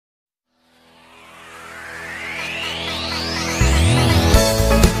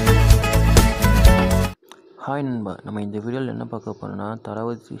Hi நண்பா, நம்ம இந்த வீடியோவில் என்ன பார்க்க போகிறோம்னா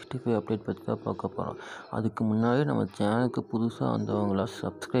தளபதி 65 அப்டேட் பற்றி தான் பார்க்க போகிறோம். அதுக்கு முன்னாடி நம்ம சேனலுக்கு புதுசாக வந்தவங்களா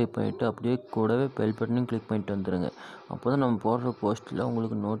சப்ஸ்கிரைப் பண்ணிவிட்டு அப்படியே கூடவே பெல் பட்டனையும் கிளிக் பண்ணிட்டு வந்துடுங்க. அப்போ தான் நம்ம போடுற போஸ்ட்டில்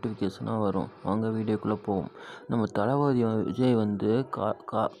உங்களுக்கு நோட்டிஃபிகேஷனாக வரும். வாங்க வீடியோக்குள்ளே போவோம். நம்ம தளபதி விஜய்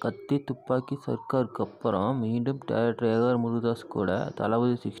கத்தி துப்பாக்கி சர்க்காருக்கு அப்புறம் மீண்டும் டேரக்டர் ஏஆர் முருகதாஸ் கூட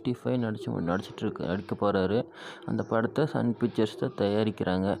தளபதி 65 நடிக்க போகிறாரு. அந்த படத்தை சன் பிக்சர்ஸ் தான்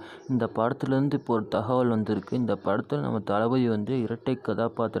தயாரிக்கிறாங்க. இந்த படத்துலேருந்து இப்போ ஒரு தகவல் வந்திருக்கு. இந்த படத்தில் நம்ம தளபதி இரட்டை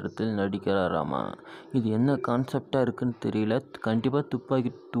கதாபாத்திரத்தில் நடிக்கிறாராமா. இது என்ன கான்செப்டாக இருக்குன்னு தெரியல. கண்டிப்பாக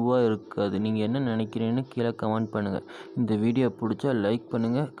துப்பாக்கி 2 இருக்காது. நீங்கள் என்ன நினைக்கிறீங்கன்னு கீழே கமெண்ட் பண்ணுங்கள். இந்த வீடியோ பிடிச்சா லைக்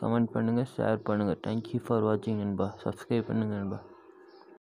பண்ணுங்கள், கமெண்ட் பண்ணுங்கள், ஷேர் பண்ணுங்கள். தேங்க்யூ ஃபார் வாட்சிங் நண்பா. சப்ஸ்கிரைப் பண்ணுங்கள் நண்பா.